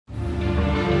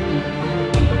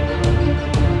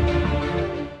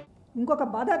ఇంకొక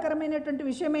బాధాకరమైనటువంటి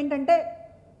విషయం ఏంటంటే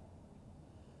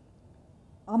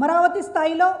అమరావతి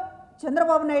స్థాయిలో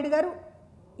చంద్రబాబు నాయుడు గారు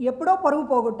ఎప్పుడో పరువు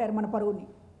పోగొట్టారు. మన పరువుని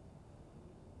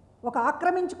ఒక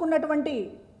ఆక్రమించుకున్నటువంటి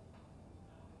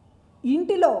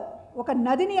ఇంటిలో, ఒక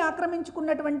నదిని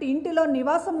ఆక్రమించుకున్నటువంటి ఇంటిలో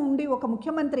నివాసం ఉండి ఒక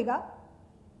ముఖ్యమంత్రిగా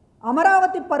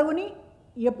అమరావతి పరువుని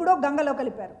ఎప్పుడో గంగలో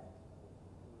కలిపారు.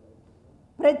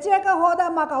 ప్రత్యేక హోదా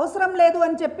మాకు అవసరం లేదు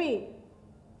అని చెప్పి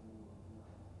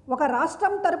ఒక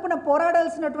రాష్ట్రం తరపున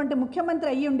పోరాడాల్సినటువంటి ముఖ్యమంత్రి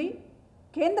అయ్యుండి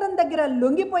కేంద్రం దగ్గర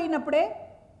లొంగిపోయినప్పుడే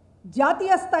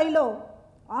జాతీయ స్థాయిలో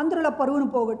ఆంధ్రుల పరువును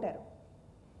పోగొట్టారు.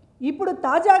 ఇప్పుడు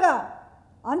తాజాగా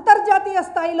అంతర్జాతీయ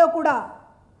స్థాయిలో కూడా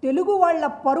తెలుగు వాళ్ళ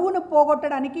పరువును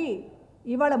పోగొట్టడానికి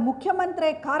ఇవాళ ముఖ్యమంత్రి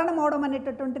కారణం అవడం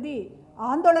అనేటటువంటిది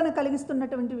ఆందోళన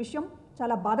కలిగిస్తున్నటువంటి విషయం,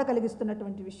 చాలా బాధ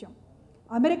కలిగిస్తున్నటువంటి విషయం.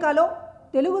 అమెరికాలో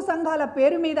తెలుగు సంఘాల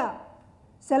పేరు మీద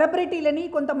సెలబ్రిటీలని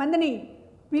కొంతమందిని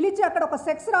పిలిచి అక్కడ ఒక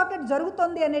సెక్స్ రాకెట్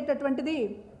జరుగుతోంది అనేటటువంటిది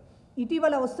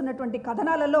ఇటీవల వస్తున్నటువంటి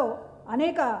కథనాలలో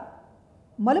అనేక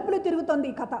మలుపులు తిరుగుతోంది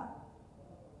ఈ కథ.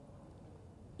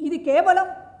 ఇది కేవలం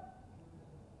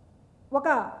ఒక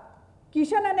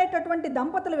కిషన్ అనేటటువంటి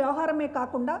దంపతుల వ్యవహారమే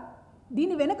కాకుండా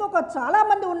దీని వెనుక ఒక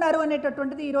చాలామంది ఉన్నారు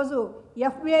అనేటటువంటిది ఈరోజు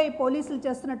FBI పోలీసులు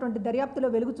చేస్తున్నటువంటి దర్యాప్తులో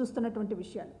వెలుగు చూస్తున్నటువంటి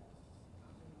విషయాలు.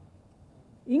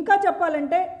 ఇంకా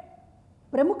చెప్పాలంటే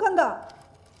ప్రముఖంగా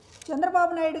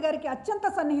చంద్రబాబు నాయుడు గారికి అత్యంత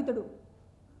సన్నిహితుడు,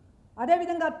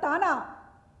 అదేవిధంగా తానా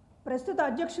ప్రస్తుత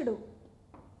అధ్యక్షుడు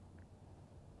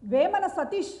వేమన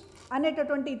సతీష్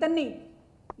అనేటటువంటి ఇతన్ని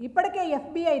ఇప్పటికే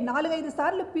FBI 4-5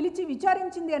 సార్లు పిలిచి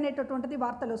విచారించింది అనేటటువంటిది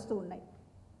వార్తలు వస్తూ ఉన్నాయి.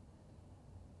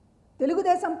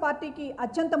 తెలుగుదేశం పార్టీకి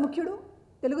అత్యంత ముఖ్యుడు,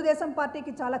 తెలుగుదేశం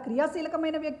పార్టీకి చాలా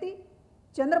క్రియాశీలకమైన వ్యక్తి,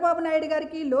 చంద్రబాబు నాయుడు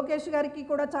గారికి లోకేష్ గారికి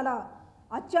కూడా చాలా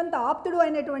అత్యంత ఆప్తుడు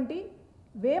అయినటువంటి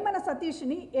వేమన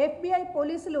సతీష్ని FBI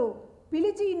పోలీసులు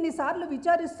పిలిచి ఇన్నిసార్లు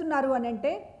విచారిస్తున్నారు అని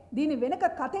అంటే దీని వెనుక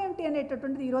కథ ఏంటి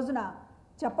అనేటటువంటిది ఈ రోజున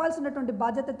చెప్పాల్సినటువంటి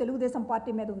బాధ్యత తెలుగుదేశం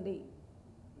పార్టీ మీద ఉంది.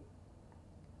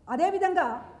 అదేవిధంగా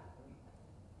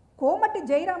కోమటి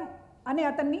జయరాం అనే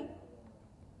అతన్ని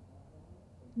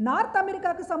నార్త్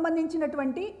అమెరికాకు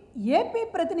సంబంధించినటువంటి ఏపీ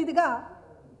ప్రతినిధిగా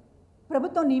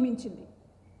ప్రభుత్వం నియమించింది.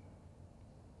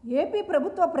 ఏపీ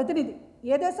ప్రభుత్వ ప్రతినిధి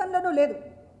ఏ దేశంలోనూ లేదు,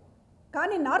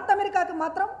 కానీ నార్త్ అమెరికాకు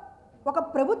మాత్రం ఒక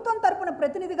ప్రభుత్వం తరపున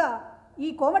ప్రతినిధిగా ఈ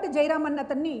కోమటి జయరాం అన్న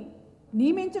అతన్ని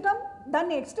నియమించడం,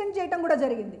 దాన్ని ఎక్స్టెండ్ చేయడం కూడా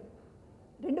జరిగింది.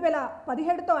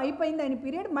 2017తో అయిపోయింది ఆయన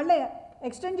పీరియడ్, మళ్ళీ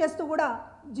ఎక్స్టెండ్ చేస్తూ కూడా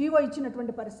జీవో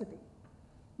ఇచ్చినటువంటి పరిస్థితి.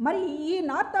 మరి ఈ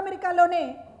నార్త్ అమెరికాలోనే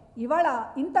ఇవాళ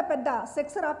ఇంత పెద్ద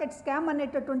సెక్స్ రాకెట్ స్కామ్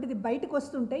అనేటటువంటిది బయటకు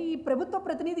వస్తుంటే ఈ ప్రభుత్వ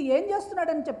ప్రతినిధి ఏం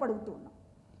చేస్తున్నాడని చెప్పడుగుతూ ఉన్నాం.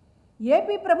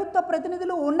 ఏపీ ప్రభుత్వ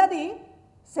ప్రతినిధులు ఉన్నది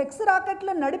సెక్స్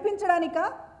రాకెట్లు నడిపించడానికా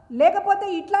లేకపోతే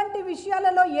ఇట్లాంటి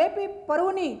విషయాలలో ఏపీ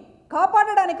పరువుని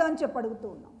కాపాడడానికా అని చెప్పడుగుతూ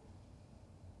ఉన్నాం.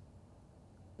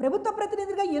 ప్రభుత్వ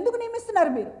ప్రతినిధిగా ఎందుకు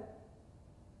నియమిస్తున్నారు మీరు?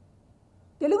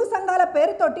 తెలుగు సంఘాల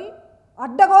పేరుతోటి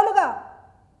అడ్డగోలుగా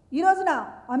ఈ రోజున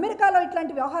అమెరికాలో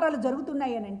ఇట్లాంటి వ్యవహారాలు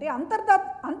జరుగుతున్నాయి అని అంటే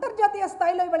అంతర్జాతీయ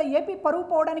స్థాయిలో ఇవాళ ఏపీ పరువు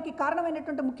పోవడానికి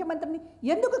కారణమైనటువంటి ముఖ్యమంత్రిని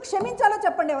ఎందుకు క్షమించాలో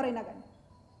చెప్పండి ఎవరైనా కానీ.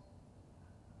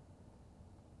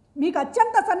 మీకు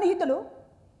అత్యంత సన్నిహితులు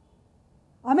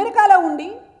అమెరికాలో ఉండి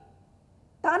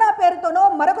తానా పేరుతోనో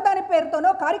మరొక దాని పేరుతోనో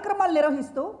కార్యక్రమాలు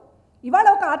నిర్వహిస్తూ ఇవాళ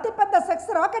ఒక అతిపెద్ద సెక్స్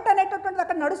రాకెట్ అనేటటువంటిది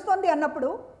అక్కడ నడుస్తోంది అన్నప్పుడు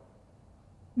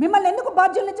మిమ్మల్ని ఎందుకు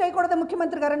బాధ్యుల్ని చేయకూడదు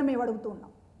ముఖ్యమంత్రి గారని మేము అడుగుతూ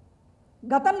ఉన్నాం.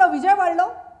 గతంలో విజయవాడలో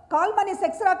కాల్మనీ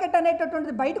సెక్స్ రాకెట్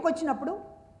అనేటటువంటిది బయటకు వచ్చినప్పుడు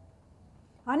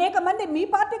అనేక మంది మీ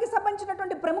పార్టీకి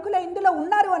సంబంధించినటువంటి ప్రముఖులే ఇందులో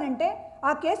ఉన్నారు అని అంటే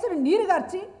ఆ కేసును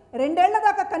నీరుగార్చి 2 ఏళ్ల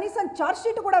దాకా కనీసం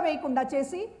ఛార్జ్షీట్ కూడా వేయకుండా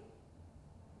చేసి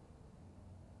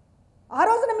ఆ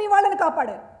రోజున మీ వాళ్ళని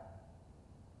కాపాడారు.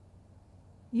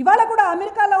 ఇవాళ కూడా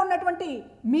అమెరికాలో ఉన్నటువంటి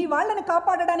మీ వాళ్ళని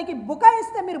కాపాడడానికి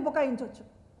బుకాయిస్తే మీరు బుకాయించవచ్చు,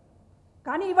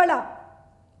 కానీ ఇవాళ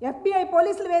FBI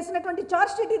పోలీసులు వేసినటువంటి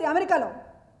ఛార్జ్షీట్ ఇది అమెరికాలో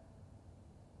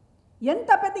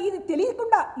ఎంత పెద్ద, ఇది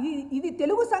తెలియకుండా ఇది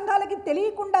తెలుగు సంఘాలకి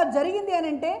తెలియకుండా జరిగింది అని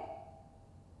అంటే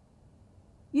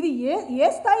ఇది ఏ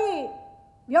స్థాయి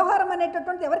వ్యవహారం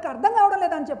అనేటటువంటిది ఎవరికి అర్థం కావడం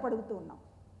లేదని చెప్పి అడుగుతూ ఉన్నాం.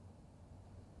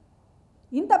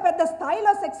 ఇంత పెద్ద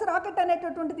స్థాయిలో సెక్స్ రాకెట్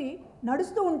అనేటటువంటిది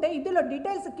నడుస్తూ ఉంటే ఇందులో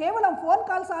డీటెయిల్స్ కేవలం ఫోన్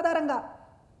కాల్స్ ఆధారంగా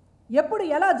ఎప్పుడు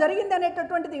ఎలా జరిగింది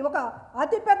అనేటటువంటిది ఒక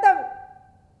అతిపెద్ద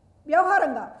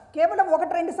వ్యవహారంగా కేవలం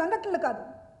 1-2 సంఘటనలు కాదు,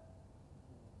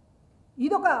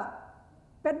 ఇదొక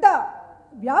పెద్ద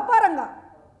వ్యాపారంగా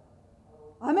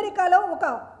అమెరికాలో ఒక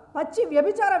పచ్చి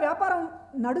వ్యభిచార వ్యాపారం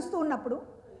నడుస్తూ ఉన్నప్పుడు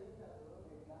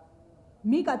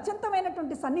మీకు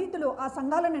అత్యంతమైనటువంటి సన్నిహితులు ఆ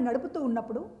సంఘాలను నడుపుతూ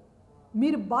ఉన్నప్పుడు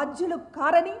మీరు బాధ్యులు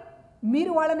కారని,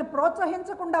 మీరు వాళ్ళని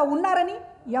ప్రోత్సహించకుండా ఉన్నారని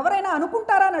ఎవరైనా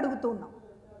అనుకుంటారా అని అడుగుతూ ఉన్నాం.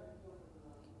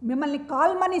 మిమ్మల్ని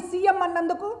కాల్మని సీఎం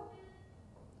అన్నందుకు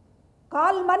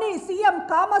కాల్ మనీ సీఎం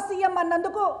కామ సీఎం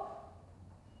అన్నందుకు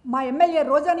మా ఎమ్మెల్యే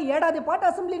రోజాని ఏడాది పాటు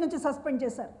అసెంబ్లీ నుంచి సస్పెండ్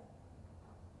చేశారు.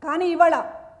 కానీ ఇవాళ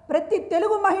ప్రతి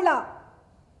తెలుగు మహిళ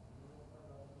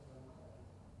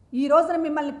ఈ రోజున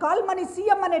మిమ్మల్ని కాల్ మనీ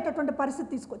సీఎం అనేటటువంటి పరిస్థితి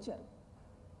తీసుకొచ్చారు.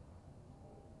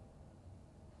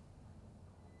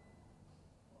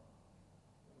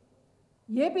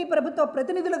 ఏపీ ప్రభుత్వ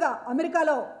ప్రతినిధులుగా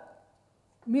అమెరికాలో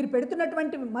మీరు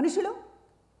పెడుతున్నటువంటి మనుషులు,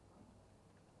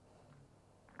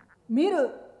 మీరు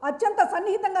అత్యంత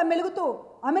సన్నిహితంగా మెలుగుతూ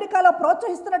అమెరికాలో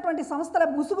ప్రోత్సహిస్తున్నటువంటి సంస్థల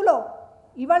ముసుగులో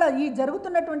ఇవాళ ఈ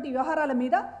జరుగుతున్నటువంటి వ్యవహారాల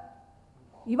మీద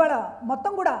ఇవాళ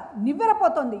మొత్తం కూడా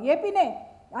నివ్వెరపోతోంది ఏపీనే.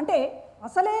 అంటే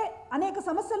అసలే అనేక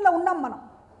సమస్యల్లో ఉన్నాం మనం.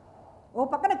 ఓ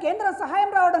పక్కన కేంద్రం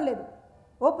సహాయం రావడం లేదు,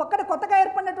 ఓ పక్కన కొత్తగా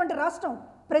ఏర్పడినటువంటి రాష్ట్రం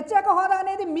ప్రత్యేక హోదా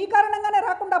అనేది మీ కారణంగానే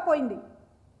రాకుండా పోయింది.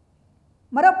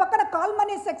 మరో పక్కన కాల్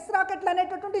మనీ సెక్స్ రాకెట్లు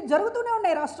అనేటటువంటి జరుగుతూనే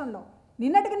ఉన్నాయి రాష్ట్రంలో.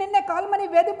 నిన్నటికి నిన్నే కాల్ మనీ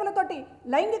వేధింపులతోటి,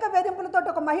 లైంగిక వేధింపులతోటి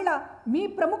ఒక మహిళ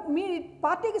మీ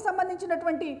పార్టీకి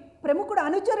సంబంధించినటువంటి ప్రముఖుడు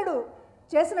అనుచరుడు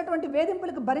చేసినటువంటి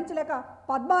వేధింపులకు భరించలేక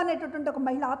పద్మ అనేటటువంటి ఒక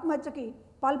మహిళ ఆత్మహత్యకి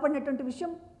పాల్పడినటువంటి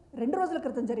విషయం 2 రోజుల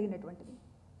క్రితం జరిగినటువంటిది.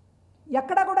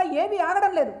 ఎక్కడా కూడా ఏవి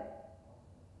ఆగడం లేదు.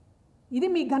 ఇది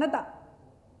మీ ఘనత.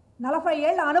 40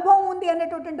 ఏళ్ల అనుభవం ఉంది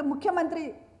అనేటటువంటి ముఖ్యమంత్రి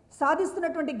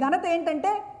సాధిస్తున్నటువంటి ఘనత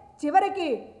ఏంటంటే చివరికి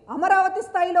అమరావతి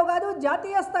స్థాయిలో కాదు,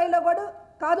 జాతీయ స్థాయిలో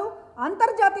కాదు,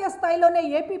 అంతర్జాతీయ స్థాయిలోనే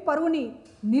ఏపీ పరువుని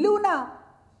నిలువున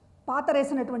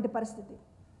పాతరేసినటువంటి పరిస్థితి.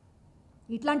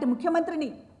 ఇట్లాంటి ముఖ్యమంత్రిని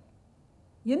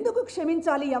ఎందుకు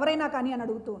క్షమించాలి ఎవరైనా కానీ అని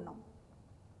అడుగుతూ ఉన్నాం.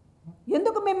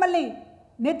 ఎందుకు మిమ్మల్ని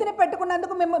నెత్తిన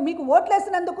పెట్టుకున్నందుకు, మీకు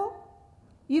ఓట్లేసినందుకు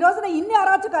ఈ రోజున ఇన్ని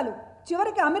అరాచకాలు.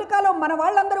 చివరికి అమెరికాలో మన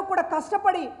వాళ్ళందరూ కూడా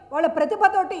కష్టపడి వాళ్ళ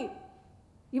ప్రతిభతోటి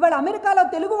ఇవాళ అమెరికాలో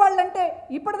తెలుగు వాళ్ళంటే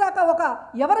ఇప్పటిదాకా ఒక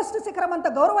ఎవరెస్ట్ శిఖరం అంత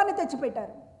గౌరవాన్ని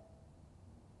తెచ్చిపెట్టారు.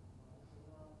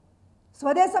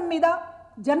 స్వదేశం మీద,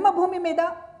 జన్మభూమి మీద,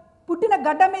 పుట్టిన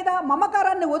గడ్డ మీద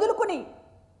మమకారాన్ని వదులుకుని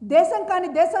దేశం కాని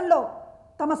దేశంలో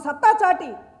తమ సత్తా చాటి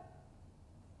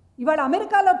ఇవాళ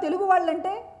అమెరికాలో తెలుగు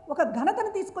వాళ్ళంటే ఒక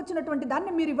ఘనతను తీసుకొచ్చినటువంటి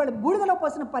దాన్ని మీరు ఇవాళ బూడిదలో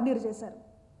పోసిన పన్నీరు చేశారు.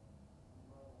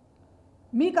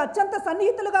 మీకు అత్యంత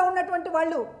సన్నిహితులుగా ఉన్నటువంటి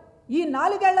వాళ్ళు ఈ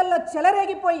 4 ఏళ్లలో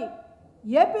చెలరేగిపోయి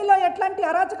ఏపీలో ఎట్లాంటి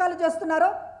అరాచకాలు చేస్తున్నారో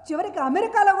చివరికి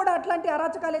అమెరికాలో కూడా అట్లాంటి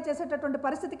అరాచకాలే చేసేటటువంటి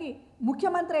పరిస్థితికి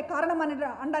ముఖ్యమంత్రి కారణం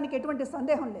అనడానికి ఎటువంటి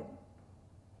సందేహం లేదు.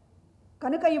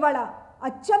 కనుక ఇవాళ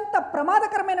అత్యంత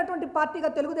ప్రమాదకరమైనటువంటి పార్టీగా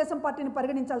తెలుగుదేశం పార్టీని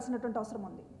పరిగణించాల్సినటువంటి అవసరం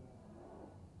ఉంది.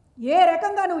 ఏ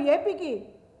రకంగా నువ్వు ఏపీకి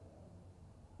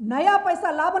నయా పైసా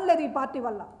లాభం లేదు ఈ పార్టీ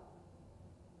వల్ల.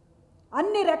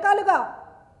 అన్ని రకాలుగా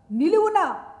నిలువున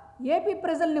ఏపీ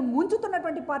ప్రజల్ని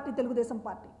ముంచుతున్నటువంటి పార్టీ తెలుగుదేశం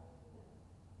పార్టీ.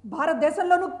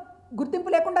 భారతదేశంలోనూ గుర్తింపు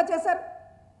లేకుండా చేశారు.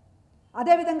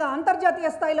 అదేవిధంగా అంతర్జాతీయ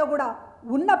స్థాయిలో కూడా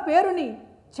ఉన్న పేరుని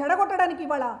చెడగొట్టడానికి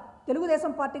ఇవాళ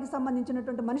తెలుగుదేశం పార్టీకి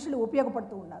సంబంధించినటువంటి మనుషులు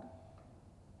ఉపయోగపడుతూ ఉన్నారు.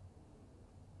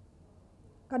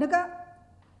 కనుక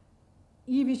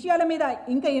ఈ విషయాల మీద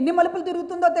ఇంకా ఎన్ని మలుపులు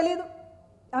తిరుగుతుందో తెలియదు.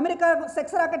 అమెరికా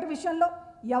సెక్స్ రాకెట్ విషయంలో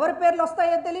ఎవరి పేర్లు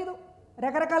వస్తాయో తెలియదు.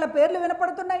 రకరకాల పేర్లు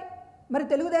వినపడుతున్నాయి. మరి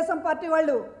తెలుగుదేశం పార్టీ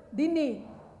వాళ్ళు దీన్ని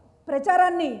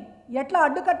ప్రచారాన్ని ఎట్లా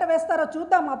అడ్డుకట్ట వేస్తారో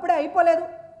చూద్దాం. అప్పుడే అయిపోలేదు.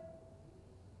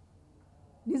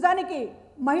 నిజానికి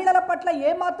మహిళల పట్ల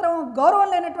ఏమాత్రం గౌరవం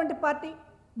లేనటువంటి పార్టీ,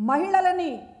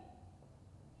 మహిళలని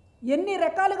ఎన్ని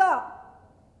రకాలుగా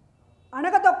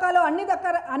అణగదొక్కాలో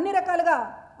అన్ని రకాలుగా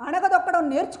అణగదొక్కడం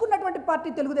నేర్చుకున్నటువంటి పార్టీ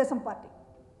తెలుగుదేశం పార్టీ.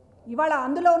 ఇవాళ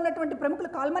అందులో ఉన్నటువంటి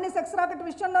ప్రముఖులు కాల్ మనీ సెక్స్ రాకెట్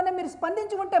విషయంలోనే మీరు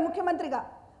స్పందించి ఉంటే ముఖ్యమంత్రిగా,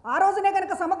 ఆ రోజునే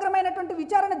కనుక సమగ్రమైనటువంటి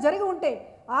విచారణ జరిగి ఉంటే,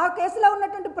 ఆ కేసులో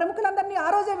ఉన్నటువంటి ప్రముఖులందరినీ ఆ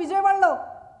రోజే విజయవాడలో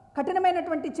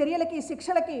కఠినమైనటువంటి చర్యలకి,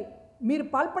 శిక్షలకి మీరు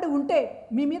పాల్పడి ఉంటే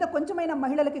మీ మీద కొంచెమైనా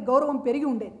మహిళలకి గౌరవం పెరిగి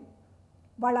ఉండేది.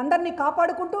 వాళ్ళందరినీ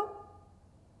కాపాడుకుంటూ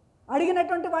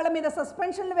అడిగినటువంటి వాళ్ళ మీద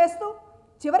సస్పెన్షన్లు వేస్తూ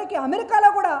చివరికి అమెరికాలో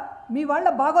కూడా మీ వాళ్ళ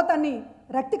భాగోతాన్ని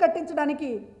రక్తి కట్టించడానికి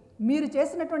మీరు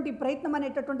చేసినటువంటి ప్రయత్నం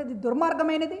అనేటటువంటిది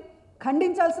దుర్మార్గమైనది,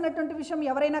 ఖండించాల్సినటువంటి విషయం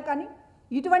ఎవరైనా కానీ.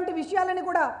 ఇటువంటి విషయాలని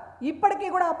కూడా ఇప్పటికీ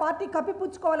కూడా ఆ పార్టీ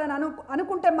కప్పిపుచ్చుకోవాలని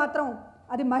అనుకుంటే మాత్రం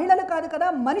అది మహిళలు కాదు కదా,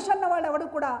 మనిషి అన్న వాళ్ళు ఎవరు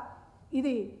కూడా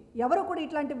ఎవరు కూడా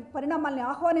ఇట్లాంటి పరిణామాల్ని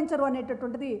ఆహ్వానించరు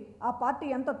అనేటటువంటిది ఆ పార్టీ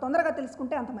ఎంత తొందరగా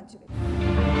తెలుసుకుంటే అంత మంచిది.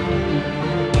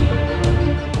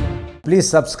 Please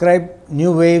subscribe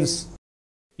new waves.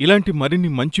 ఇలాంటి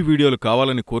మరిన్ని మంచి వీడియోలు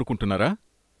కావాలని కోరుకుంటున్నారా?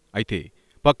 అయితే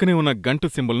పక్కనే ఉన్న గంట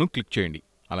సింబల్ను క్లిక్ చేయండి.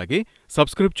 అలాగే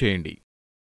సబ్స్క్రైబ్ చేయండి.